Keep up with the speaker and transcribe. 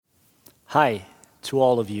Hi to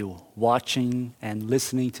all of you watching and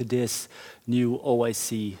listening to this new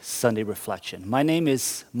OIC Sunday Reflection. My name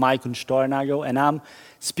is Maikon Stornago, and I'm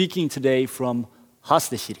speaking today from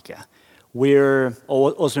Hastekirke, where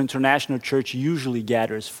Oslo International Church usually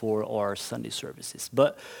gathers for our Sunday services.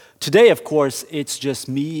 But today, of course, it's just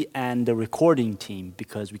me and the recording team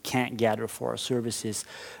because we can't gather for our services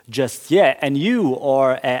just yet. And you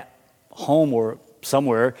are at home or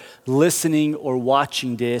somewhere listening or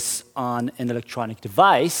watching this on an electronic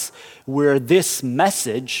device where this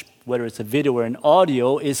message, whether it's a video or an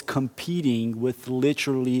audio, is competing with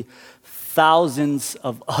literally thousands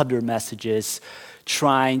of other messages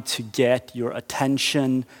trying to get your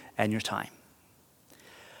attention and your time.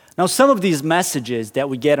 Now, some of these messages that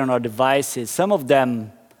we get on our devices, some of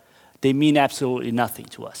them, they mean absolutely nothing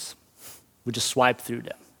to us. We just swipe through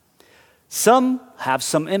them. Some have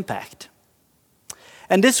some impact.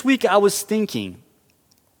 And this week I was thinking,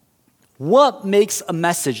 what makes a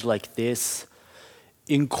message like this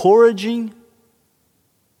encouraging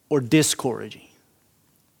or discouraging?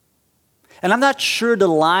 And I'm not sure the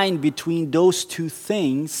line between those two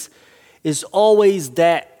things is always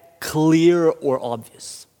that clear or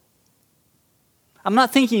obvious. I'm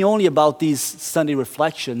not thinking only about these Sunday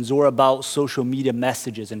reflections or about social media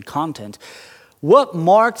messages and content. What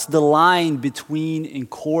marks the line between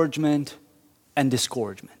encouragement and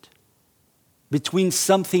discouragement? Between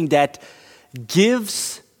something that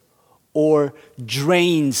gives or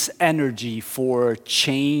drains energy for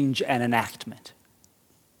change and enactment?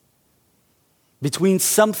 Between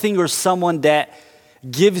something or someone that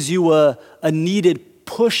gives you a needed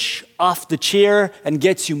push off the chair and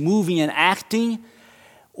gets you moving and acting,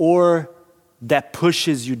 or that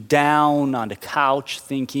pushes you down on the couch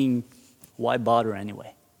thinking, why bother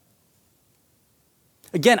anyway?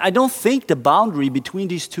 Again, I don't think the boundary between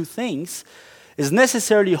these two things is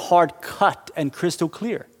necessarily hard cut and crystal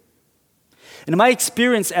clear. In my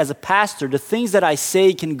experience as a pastor, the things that I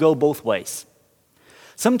say can go both ways.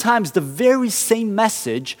 Sometimes the very same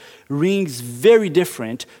message rings very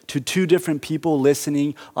different to two different people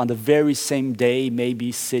listening on the very same day,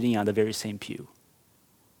 maybe sitting on the very same pew.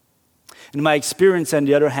 In my experience, on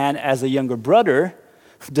the other hand, as a younger brother,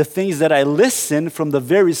 the things that I listen from the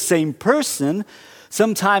very same person,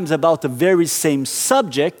 sometimes about the very same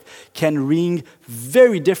subject, can ring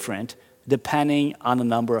very different depending on a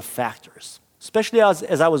number of factors. Especially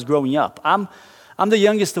as I was growing up. I'm the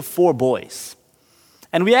youngest of four boys.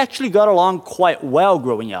 And we actually got along quite well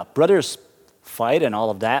growing up. Brothers fight and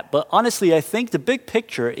all of that. But honestly, I think the big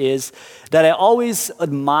picture is that I always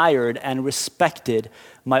admired and respected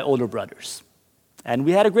my older brothers. And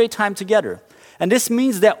we had a great time together. And this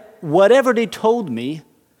means that whatever they told me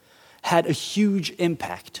had a huge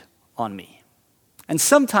impact on me. And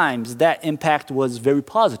sometimes that impact was very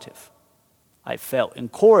positive. I felt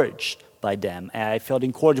encouraged by them. I felt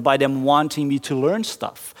encouraged by them wanting me to learn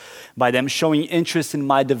stuff, by them showing interest in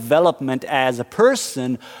my development as a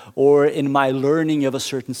person or in my learning of a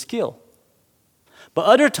certain skill. But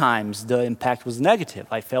other times the impact was negative.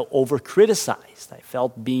 I felt over-criticized. I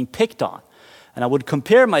felt being picked on. And I would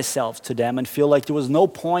compare myself to them and feel like there was no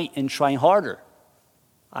point in trying harder.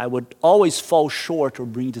 I would always fall short or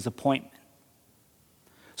bring disappointment.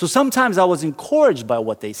 So sometimes I was encouraged by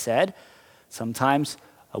what they said. Sometimes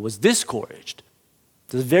I was discouraged.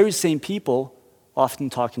 The very same people often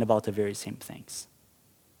talking about the very same things.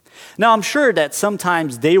 Now, I'm sure that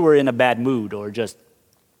sometimes they were in a bad mood or just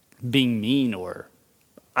being mean or,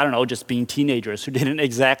 I don't know, just being teenagers who didn't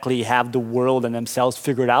exactly have the world and themselves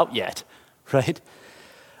figured out yet, right?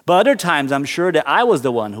 But other times, I'm sure that I was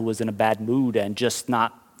the one who was in a bad mood and just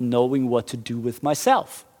not knowing what to do with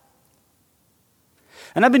myself.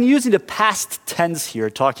 And I've been using the past tense here,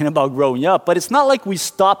 talking about growing up, but it's not like we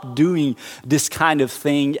stopped doing this kind of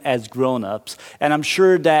thing as grown-ups. And I'm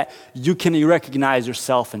sure that you can recognize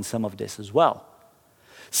yourself in some of this as well.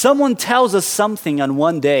 Someone tells us something on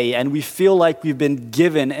one day, and we feel like we've been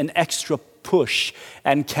given an extra push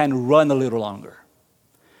and can run a little longer.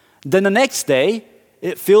 Then the next day,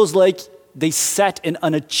 it feels like they set an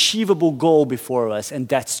unachievable goal before us, and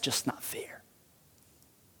that's just not fair.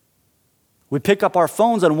 We pick up our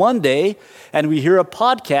phones on one day and we hear a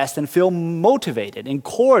podcast and feel motivated,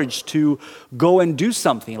 encouraged to go and do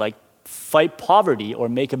something like fight poverty or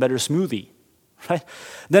make a better smoothie, right?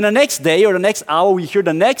 Then the next day or the next hour we hear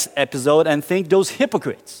the next episode and think those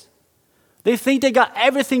hypocrites. They think they got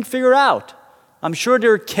everything figured out. I'm sure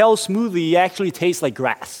their kale smoothie actually tastes like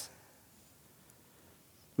grass.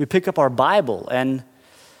 We pick up our Bible and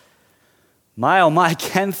my, oh my,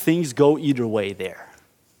 can things go either way there?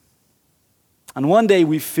 And one day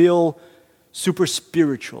we feel super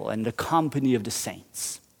spiritual and the company of the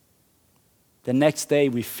saints. The next day,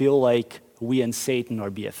 we feel like we and Satan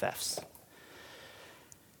are BFFs.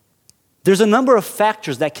 There's a number of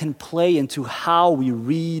factors that can play into how we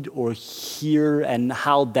read or hear and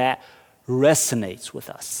how that resonates with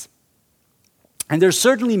us. And there's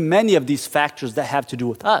certainly many of these factors that have to do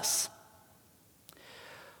with us.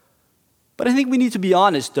 But I think we need to be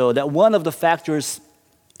honest, though, that one of the factors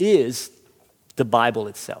is the Bible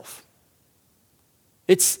itself.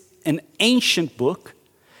 It's an ancient book,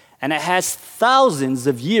 and it has thousands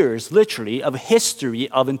of years, literally, of history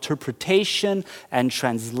of interpretation and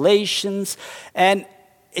translations. And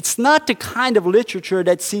it's not the kind of literature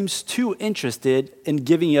that seems too interested in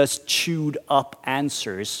giving us chewed up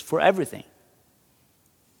answers for everything.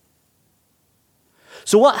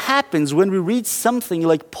 So what happens when we read something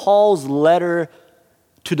like Paul's letter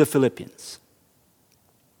to the Philippians?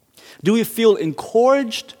 Do we feel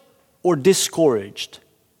encouraged or discouraged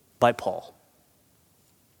by Paul?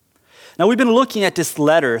 Now, we've been looking at this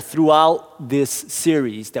letter throughout this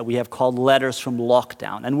series that we have called Letters from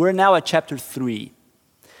Lockdown, and we're now at chapter 3.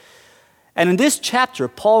 And in this chapter,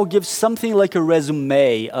 Paul gives something like a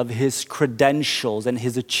resume of his credentials and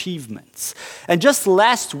his achievements. And just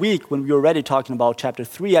last week, when we were already talking about chapter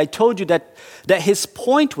 3, I told you that his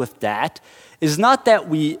point with that is not that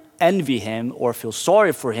we envy him or feel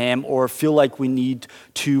sorry for him or feel like we need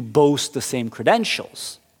to boast the same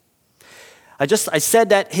credentials. I said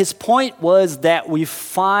that his point was that we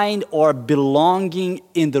find our belonging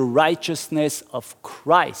in the righteousness of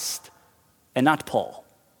Christ and not Paul.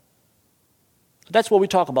 That's what we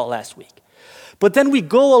talked about last week. But then we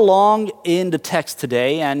go along in the text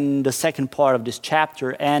today and the second part of this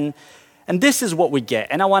chapter, and this is what we get.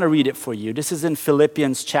 And I want to read it for you. This is in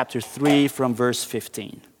Philippians chapter 3 from verse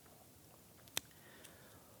 15.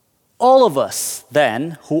 All of us,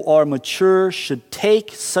 then, who are mature should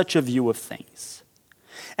take such a view of things.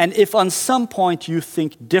 And if on some point you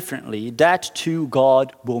think differently, that too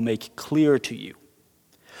God will make clear to you.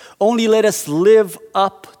 Only let us live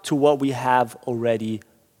up to what we have already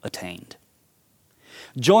attained.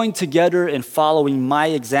 Join together in following my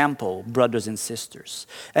example, brothers and sisters.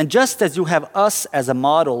 And just as you have us as a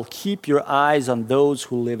model, keep your eyes on those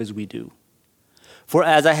who live as we do. For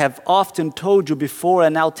as I have often told you before,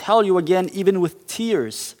 and I'll tell you again, even with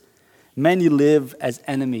tears, many live as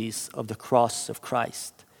enemies of the cross of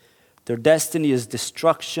Christ. Their destiny is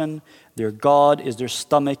destruction, their God is their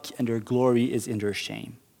stomach, and their glory is in their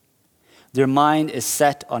shame. Their mind is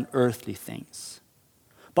set on earthly things.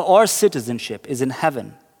 But our citizenship is in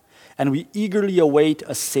heaven, and we eagerly await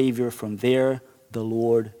a Savior from there, the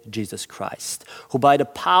Lord Jesus Christ, who by the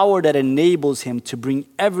power that enables him to bring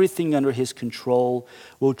everything under his control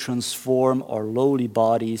will transform our lowly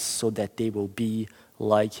bodies so that they will be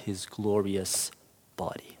like his glorious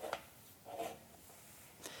body.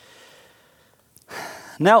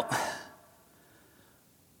 Now,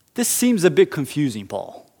 this seems a bit confusing,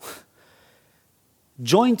 Paul.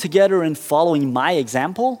 Join together in following my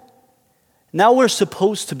example? Now we're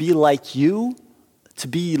supposed to be like you, to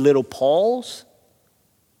be little Pauls?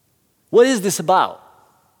 What is this about?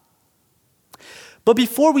 But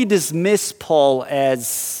before we dismiss Paul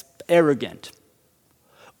as arrogant,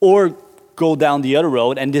 or go down the other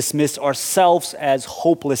road and dismiss ourselves as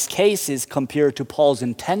hopeless cases compared to Paul's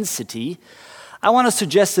intensity, I want to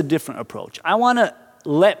suggest a different approach. I want to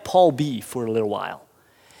let Paul be for a little while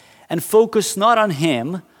and focus not on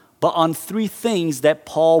him, but on three things that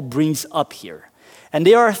Paul brings up here. And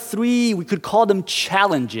there are three, we could call them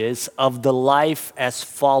challenges of the life as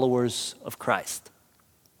followers of Christ.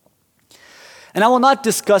 And I will not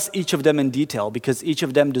discuss each of them in detail because each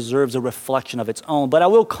of them deserves a reflection of its own, but I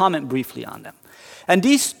will comment briefly on them. And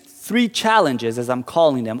these three challenges, as I'm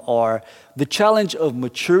calling them, are the challenge of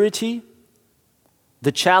maturity,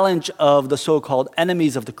 the challenge of the so-called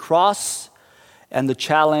enemies of the cross, and the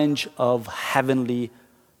challenge of heavenly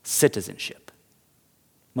citizenship.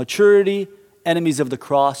 Maturity, enemies of the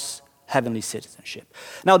cross, heavenly citizenship.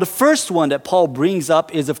 Now, the first one that Paul brings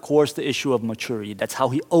up is, of course, the issue of maturity. That's how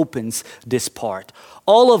he opens this part.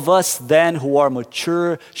 All of us, then, who are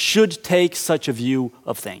mature should take such a view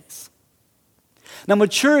of things. Now,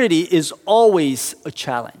 maturity is always a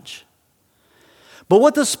challenge. But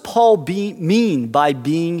what does Paul mean by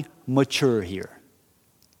being mature here?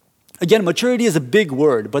 Again, maturity is a big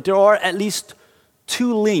word, but there are at least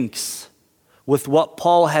two links with what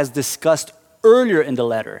Paul has discussed earlier in the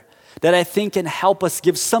letter that I think can help us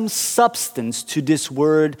give some substance to this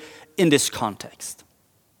word in this context.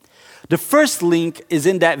 The first link is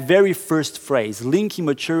in that very first phrase, linking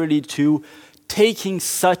maturity to taking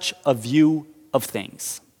such a view of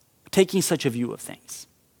things. taking such a view of things.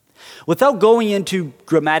 Without going into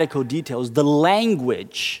grammatical details, the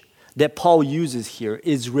language that Paul uses here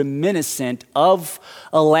is reminiscent of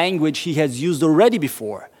a language he has used already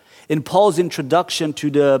before in Paul's introduction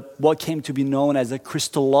to what came to be known as a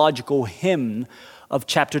Christological hymn of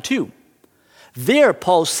chapter 2. There,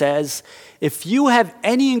 Paul says, if you have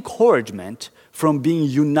any encouragement from being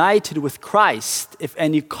united with Christ, if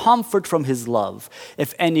any comfort from his love,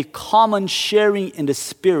 if any common sharing in the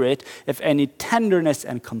Spirit, if any tenderness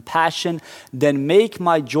and compassion, then make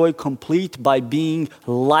my joy complete by being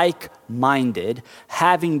like-minded,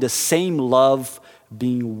 having the same love,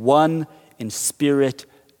 being one in spirit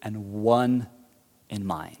and one in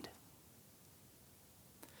mind.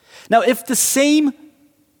 Now, if the same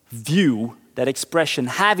view, that expression,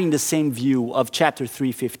 having the same view of chapter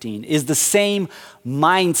 3:15, is the same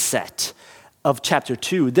mindset of chapter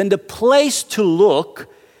 2, then the place to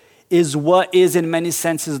look is what is in many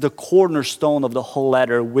senses the cornerstone of the whole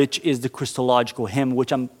letter, which is the Christological hymn,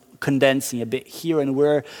 which I'm condensing a bit here, and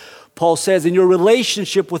where Paul says, in your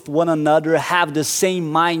relationship with one another, have the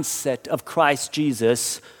same mindset of Christ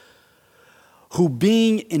Jesus, who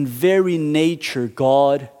being in very nature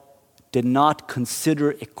God, did not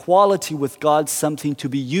consider equality with God something to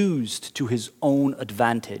be used to his own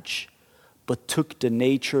advantage, but took the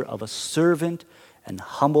nature of a servant and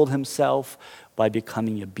humbled himself by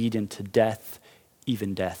becoming obedient to death,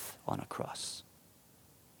 even death on a cross.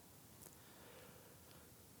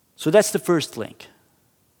 So that's the first link.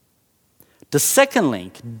 The second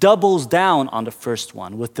link doubles down on the first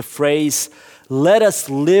one with the phrase, let us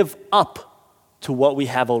live up to what we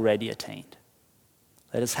have already attained.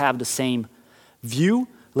 Let us have the same view.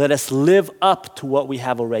 Let us live up to what we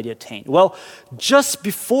have already attained. Well, just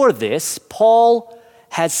before this, Paul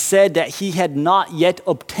has said that he had not yet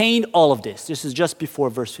obtained all of this. This is just before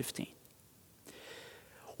verse 15.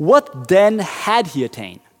 What then had he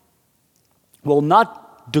attained? Well,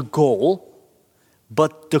 not the goal,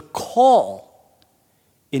 but the call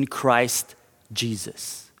in Christ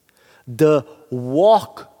Jesus. The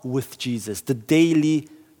walk with Jesus, the daily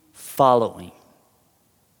following.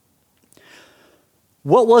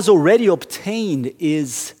 What was already obtained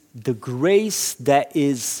is the grace that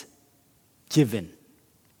is given.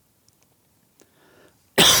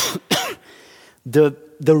 The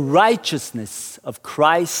righteousness of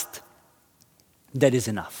Christ that is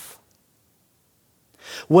enough.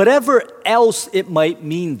 Whatever else it might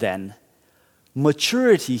mean then,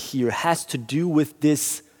 maturity here has to do with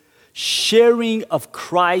this sharing of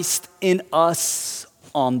Christ in us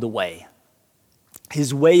on the way.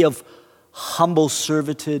 His way of humble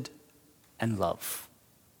servitude and love.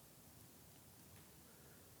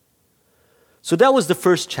 So that was the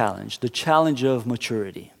first challenge, the challenge of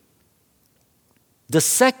maturity. The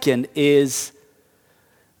second is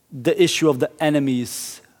the issue of the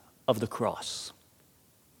enemies of the cross.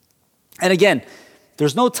 And again,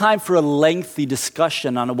 there's no time for a lengthy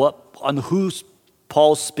discussion on who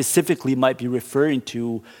Paul specifically might be referring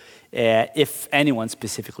to, if anyone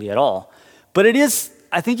specifically at all. But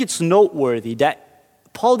I think it's noteworthy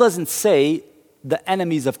that Paul doesn't say the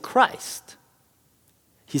enemies of Christ.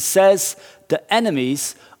 He says the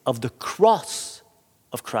enemies of the cross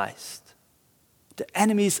of Christ. The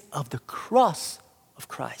enemies of the cross of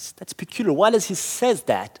Christ. That's peculiar. Why does he say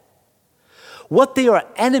that? What they are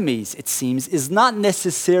enemies, it seems, is not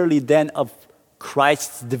necessarily then of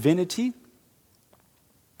Christ's divinity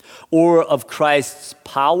or of Christ's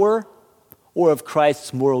power or of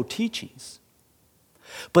Christ's moral teachings.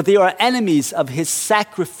 But they are enemies of his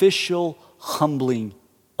sacrificial humbling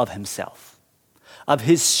of himself, of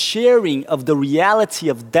his sharing of the reality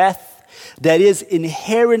of death that is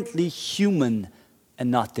inherently human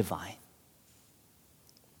and not divine.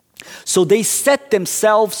 So they set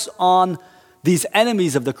themselves on, these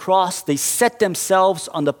enemies of the cross, they set themselves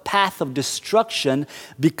on the path of destruction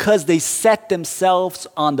because they set themselves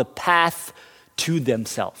on the path to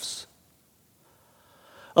themselves.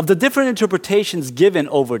 Of the different interpretations given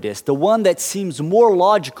over this, the one that seems more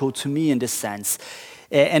logical to me in this sense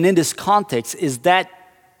and in this context is that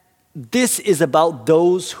this is about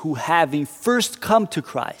those who, having first come to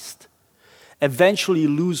Christ, eventually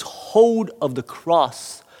lose hold of the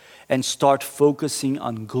cross and start focusing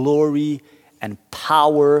on glory and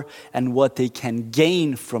power and what they can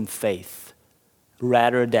gain from faith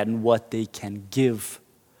rather than what they can give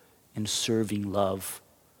in serving love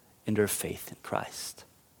in their faith in Christ.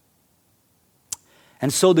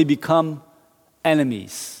 And so they become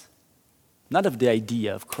enemies, not of the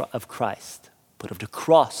idea of Christ, but of the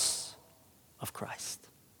cross of Christ.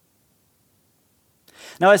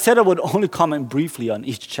 Now, I said I would only comment briefly on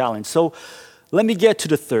each challenge. So let me get to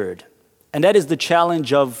the third, and that is the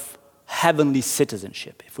challenge of heavenly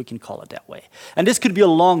citizenship, if we can call it that way. And this could be a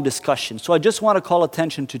long discussion, so I just want to call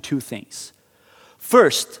attention to two things.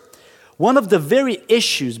 First, one of the very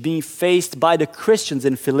issues being faced by the Christians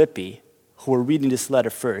in Philippi, who were reading this letter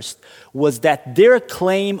first, was that their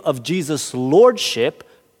claim of Jesus' lordship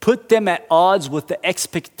put them at odds with the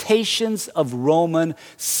expectations of Roman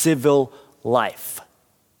civil life.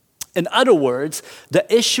 In other words,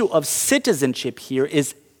 the issue of citizenship here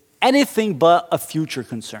is anything but a future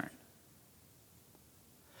concern.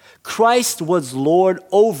 Christ was Lord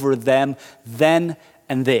over them then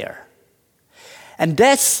and there. And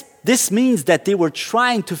this means that they were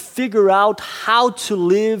trying to figure out how to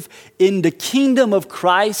live in the kingdom of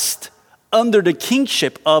Christ, under the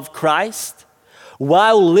kingship of Christ,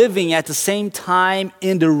 while living at the same time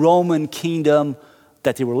in the Roman kingdom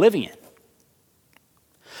that they were living in.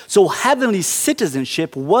 So heavenly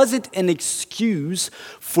citizenship wasn't an excuse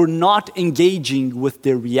for not engaging with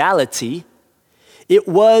their reality. It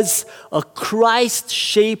was a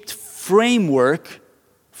Christ-shaped framework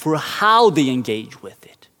for how they engage with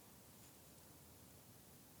it.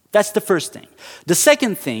 That's the first thing. The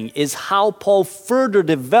second thing is how Paul further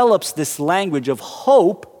develops this language of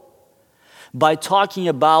hope by talking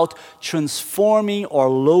about transforming our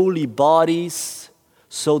lowly bodies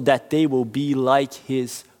so that they will be like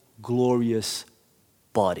his glorious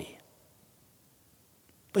body.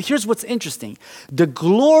 But here's what's interesting. The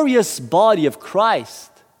glorious body of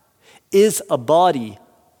Christ is a body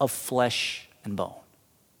of flesh and bone.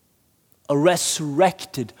 A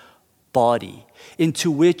resurrected body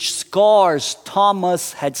into which scars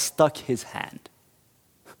Thomas had stuck his hand.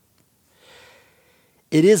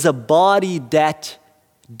 It is a body that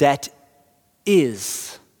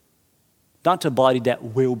is, not a body that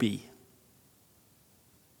will be.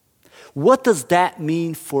 What does that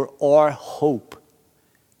mean for our hope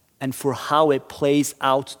and for how it plays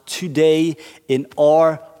out today in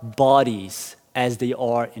our bodies as they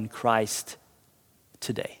are in Christ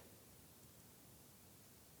today?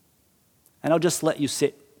 And I'll just let you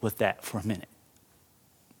sit with that for a minute.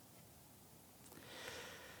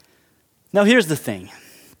 Now here's the thing.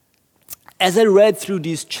 As I read through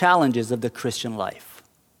these challenges of the Christian life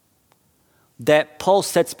that Paul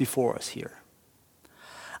sets before us here,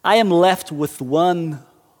 I am left with one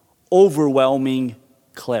overwhelming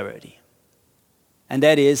clarity. And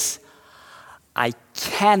that is, I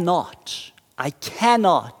cannot,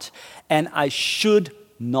 and I should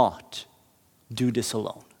not do this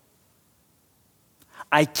alone.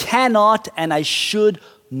 I cannot and I should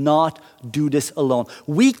not do this alone.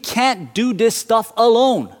 We can't do this stuff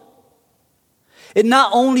alone. It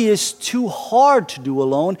not only is too hard to do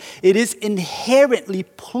alone, it is inherently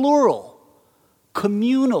plural,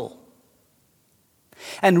 communal.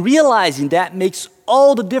 And realizing that makes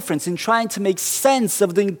all the difference in trying to make sense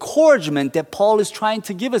of the encouragement that Paul is trying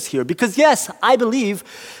to give us here. Because yes, I believe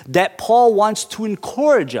that Paul wants to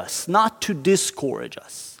encourage us, not to discourage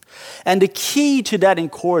us. And the key to that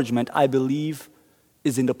encouragement, I believe,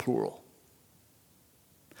 is in the plural.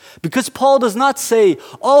 Because Paul does not say,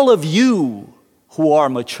 all of you who are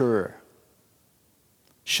mature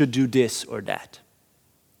should do this or that.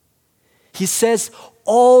 He says,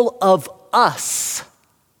 all of us.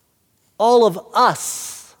 All of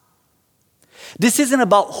us. This isn't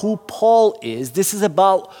about who Paul is. This is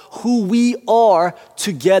about who we are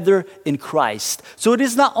together in Christ. So it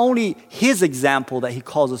is not only his example that he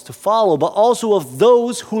calls us to follow, but also of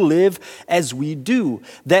those who live as we do.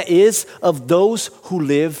 That is, of those who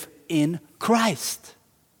live in Christ.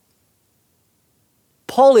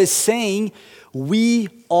 Paul is saying we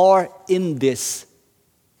are in this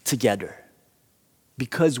together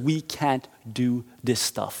because we can't do this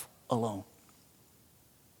stuff alone.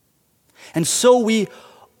 And so we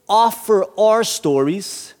offer our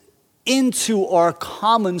stories into our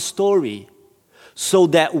common story so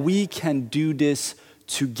that we can do this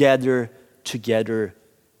together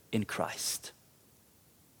in Christ.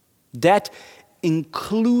 That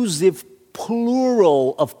inclusive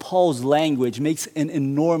plural of Paul's language makes an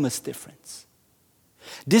enormous difference.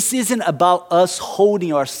 This isn't about us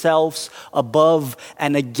holding ourselves above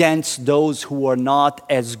and against those who are not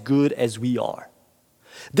as good as we are.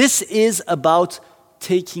 This is about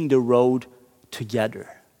taking the road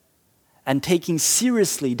together and taking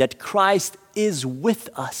seriously that Christ is with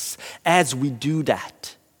us as we do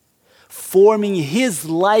that, forming his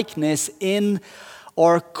likeness in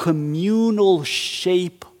our communal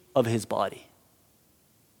shape of his body.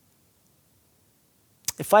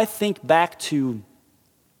 If I think back to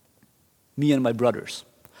me and my brothers,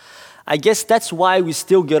 I guess that's why we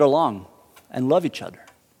still get along and love each other.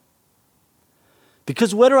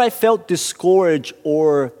 Because whether I felt discouraged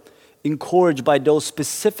or encouraged by those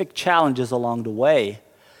specific challenges along the way,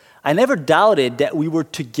 I never doubted that we were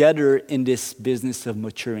together in this business of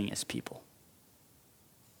maturing as people.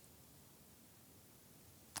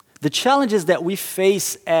 The challenges that we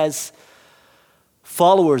face as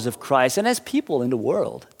followers of Christ and as people in the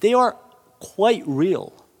world, they are quite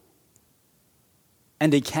real.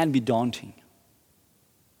 And they can be daunting.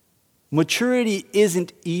 Maturity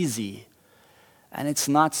isn't easy, and it's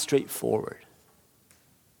not straightforward.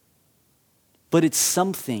 But it's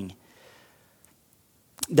something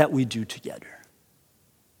that we do together.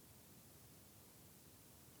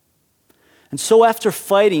 And so after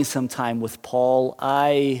fighting some time with Paul,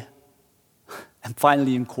 I am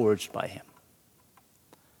finally encouraged by him,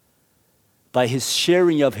 by his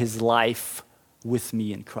sharing of his life with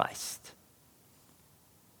me in Christ.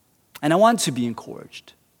 And I want to be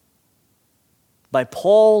encouraged by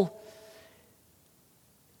Paul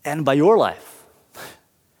and by your life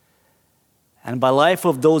and by life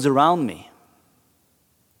of those around me.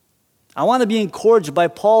 I want to be encouraged by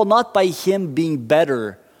Paul, not by him being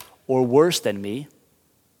better or worse than me,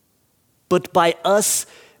 but by us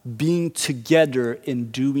being together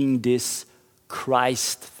in doing this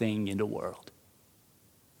Christ thing in the world.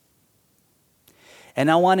 And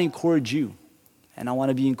I want to encourage you, and I want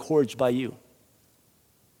to be encouraged by you,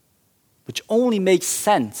 which only makes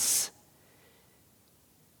sense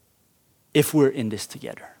if we're in this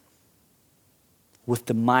together with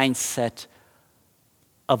the mindset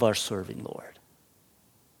of our serving Lord.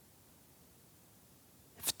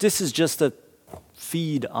 If this is just a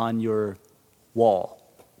feed on your wall,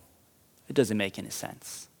 it doesn't make any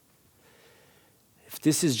sense. If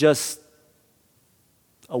this is just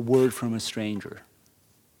a word from a stranger,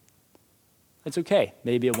 it's okay.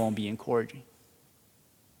 Maybe it won't be encouraging.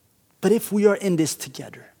 But if we are in this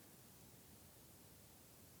together,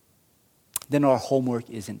 then our homework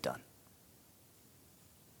isn't done.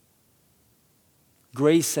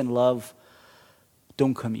 Grace and love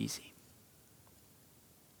don't come easy.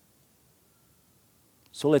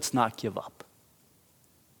 So let's not give up.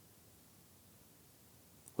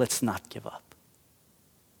 Let's not give up.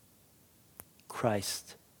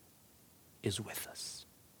 Christ is with us.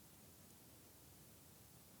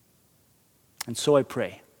 And so I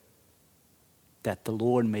pray that the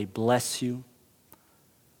Lord may bless you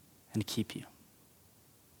and keep you.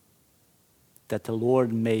 That the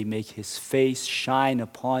Lord may make his face shine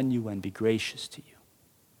upon you and be gracious to you.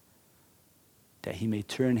 That he may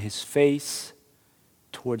turn his face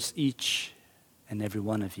towards each and every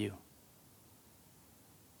one of you,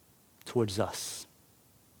 towards us.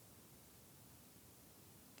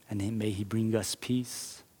 And may he bring us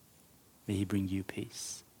peace. May he bring you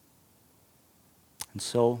peace. And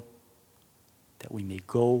so, that we may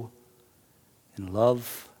go in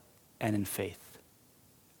love and in faith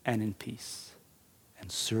and in peace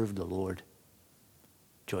and serve the Lord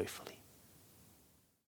joyfully.